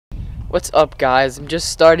What's up, guys? I'm just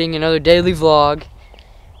starting another daily vlog.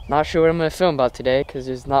 Not sure what I'm gonna film about today because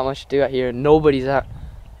there's not much to do out here. Nobody's out.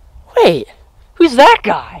 Wait, who's that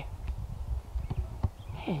guy?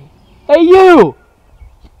 Hey, you!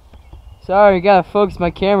 Sorry, gotta focus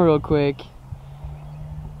my camera real quick.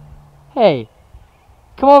 Hey,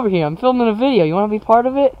 come over here. I'm filming a video. You wanna be part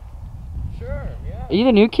of it? Sure, yeah. Are you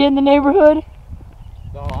the new kid in the neighborhood?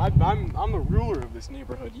 No, I'm the ruler of this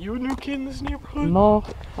neighborhood. You a new kid in this neighborhood? No,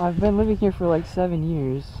 I've been living here for like 7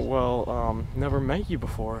 years. Well, never met you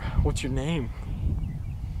before. What's your name?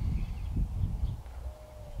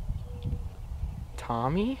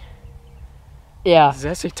 Tommy? Yeah. Does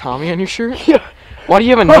that say Tommy on your shirt? Yeah. Why do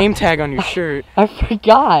you have a name tag on your shirt? I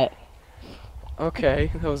forgot.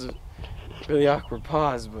 Okay, that was a really awkward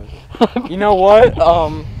pause, but you know what?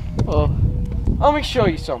 Oh. Let me show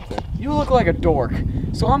you something. You look like a dork,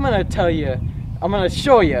 so I'm gonna show you, and I'm gonna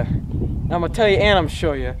tell you and I'm gonna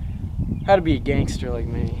show you how to be a gangster like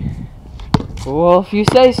me. Well, if you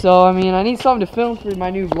say so. I mean, I need something to film for my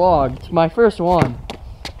new vlog. It's my first one.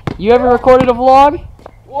 You ever recorded a vlog?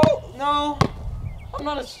 Well, no, I'm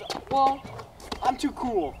not I'm too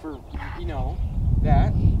cool for, that.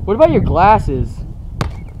 What about your glasses?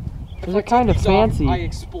 Those If I are kind take of these off, fancy. I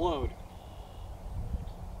explode.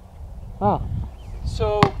 Oh.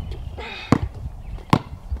 So,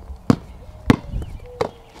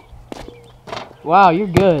 Wow, you're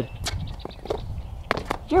good.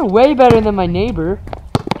 You're way better than my neighbor.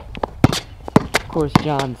 Of course,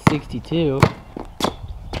 John's 62.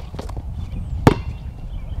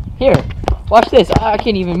 Here, watch this. I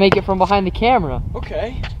can't even make it from behind the camera.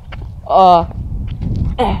 okay. Oh,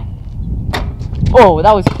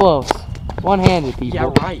 that was close. One-handed, people.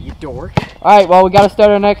 Yeah, right, you dork. Alright, well, we gotta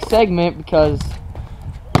start our next segment because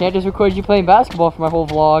can't just record you playing basketball for my whole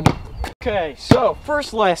vlog. Okay, so,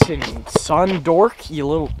 first lesson, son dork, you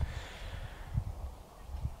little...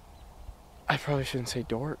 I probably shouldn't say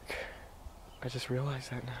dork. I just realized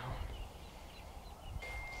that now.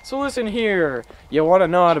 So listen here, you want to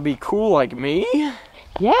know how to be cool like me?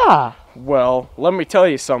 Yeah. Well, let me tell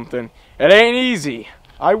you something. It ain't easy.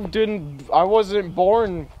 I wasn't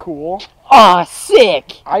born cool. Aw,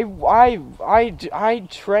 sick. I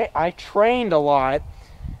trained a lot.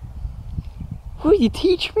 Who, you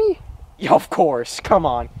teach me? Yeah, of course. Come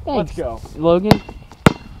on. Thanks, Let's go. Logan.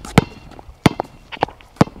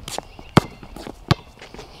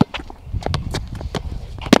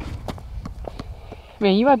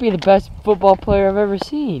 Man, you might be the best football player I've ever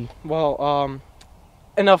seen. Well,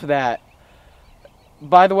 enough of that.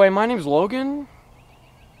 By the way, my name's Logan.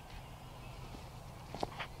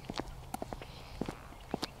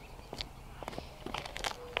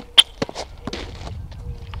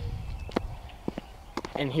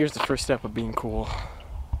 And here's the first step of being cool.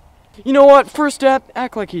 You know what? First step,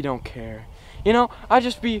 act like you don't care. You know, I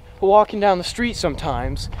just be walking down the street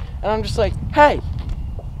sometimes, and I'm just like, hey,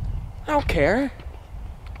 I don't care.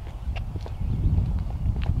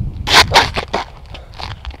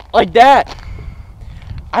 Like that.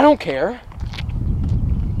 I don't care.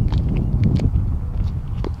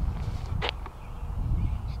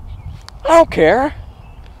 I don't care.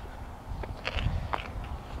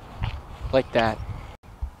 Like that.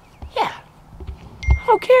 Yeah. I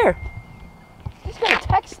don't care. I just got a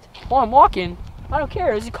text while I'm walking. I don't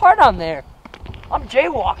care. There's a car down there. I'm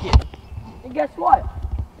jaywalking. And guess what?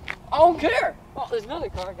 I don't care. Oh, there's another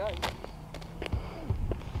car, guys.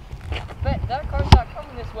 Bet that car's not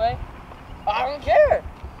coming this way. I don't care.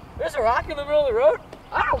 There's a rock in the middle of the road.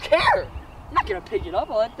 I don't care. I'm not gonna pick it up.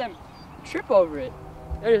 I'll let them trip over it.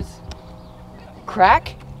 There's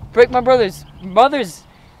crack. Break my mother's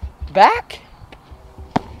back.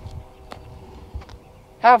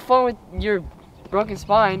 Have fun with your broken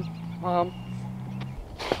spine, Mom.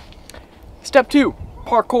 Step 2,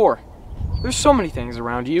 parkour. There's so many things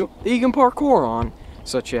around you that you can parkour on,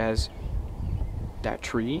 such as that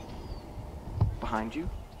tree behind you.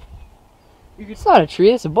 It's not a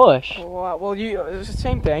tree, it's a bush. Well, it's the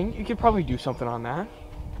same thing. You could probably do something on that.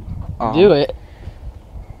 Do it.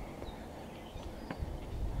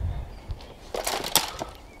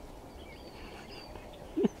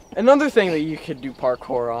 Another thing that you could do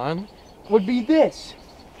parkour on would be this.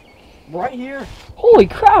 Right here. Holy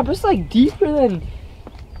crap, it's like deeper than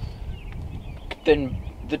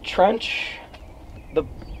The trench.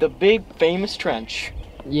 The big famous trench.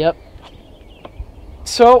 Yep.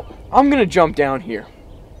 So, I'm gonna jump down here.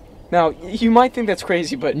 Now, you might think that's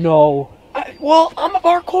crazy, but... No. I'm a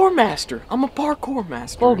parkour master. I'm a parkour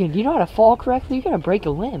master. Logan, do you know how to fall correctly? You're gonna break a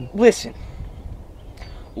limb. Listen.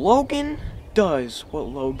 Logan does what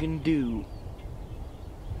Logan do.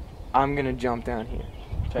 I'm gonna jump down here.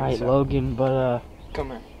 Check Alright, this out. Logan, but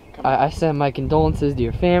Come here. I send my condolences to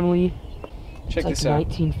your family. Check It's this like out.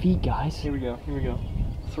 19 feet, guys. Here we go.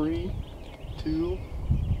 3, 2,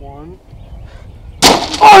 1.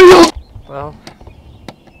 Well,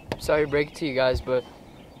 sorry to break it to you guys, but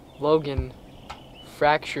Logan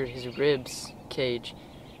fractured his ribs cage,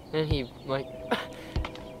 and he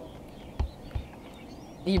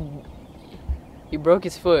he broke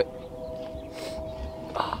his foot,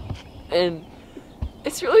 and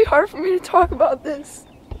it's really hard for me to talk about this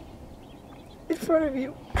in front of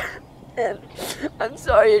you, and I'm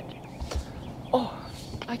sorry.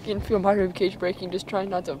 I can feel my rib cage breaking. Just trying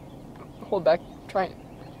not to hold back,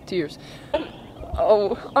 tears.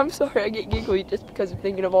 Oh, I'm sorry I get giggly just because I'm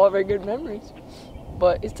thinking of all of our good memories.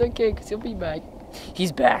 But it's okay because he'll be back.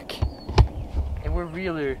 He's back. And we're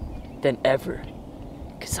realer than ever.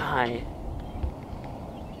 Because I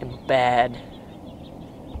am a bad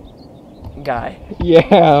guy.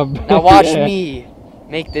 Yeah. Now watch me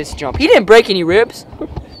make this jump. He didn't break any ribs.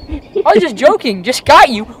 I was just joking. Just got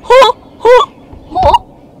you. Huh? Huh? Huh?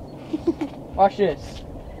 Watch this.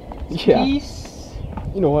 Yeah. Peace.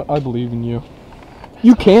 You know what? I believe in you.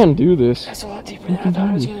 You can do this. That's a lot deeper than I thought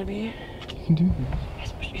it was going to be. You can do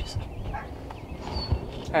this.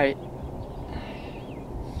 Alright.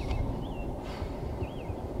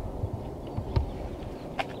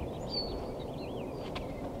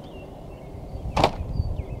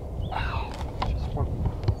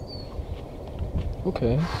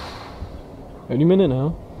 Okay. Any minute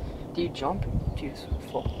now. Do you jump? Do you just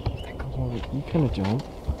fall? Well, you kind of jump,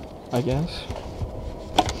 I guess.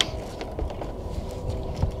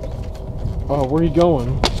 Oh, where are you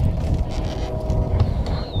going?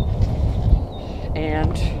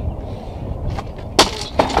 And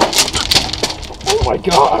Oh my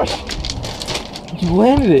gosh! You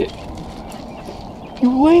landed it!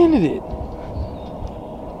 You landed it!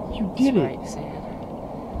 You did it! right, Sam.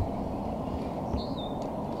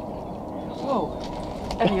 Whoa!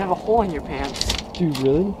 And you have a hole in your pants. Dude,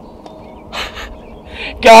 really?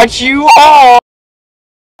 Got you all!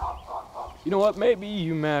 You know what? Maybe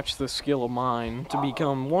you match the skill of mine to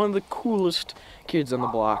become one of the coolest kids on the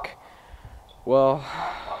block. Well,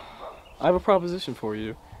 I have a proposition for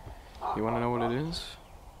you. You want to know what it is?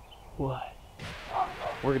 What?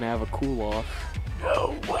 We're gonna have a cool off.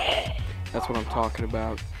 No way! That's what I'm talking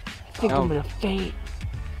about. I think Now- I'm gonna faint.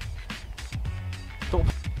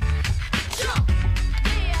 Don't-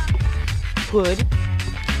 Hood.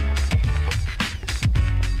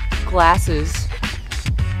 Glasses.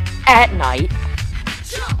 At night.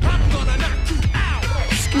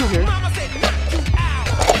 Scooter.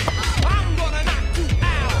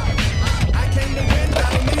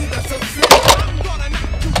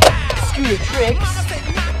 Scooter tricks.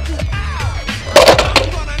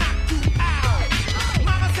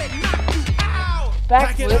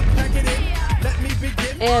 Backflip.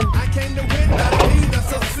 And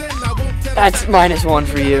that's -1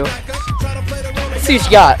 for you. Let's see what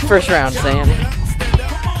you got. First round, Sam.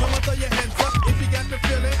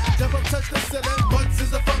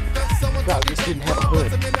 God, this didn't have a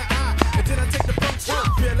hood.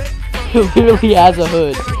 He literally has a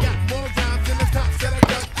hood.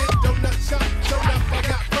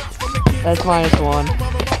 That's -1.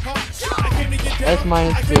 That's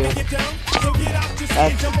 -2.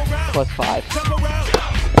 That's +5.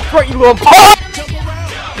 Right, you little punk!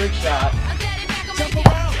 Good shot.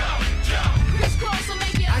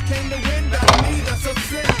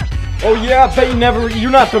 Oh yeah, I bet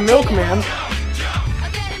you're not the milkman.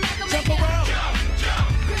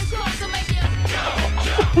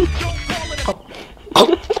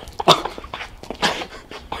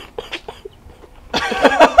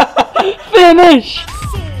 Finish!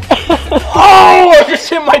 Oh, I just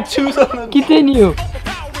hit my tooth on the... Continue.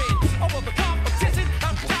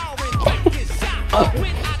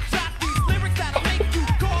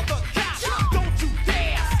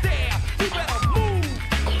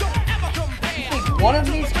 One of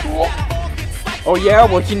these cool. Oh yeah,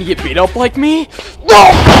 well can you get beat up like me?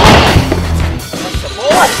 No!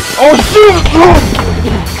 Oh shoot!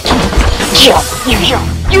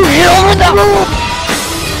 You hit over the roof!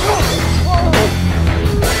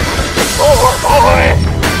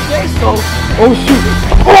 Oh shoot!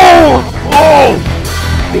 Oh! Oh!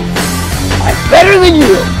 I'm better than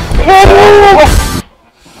you! Oh!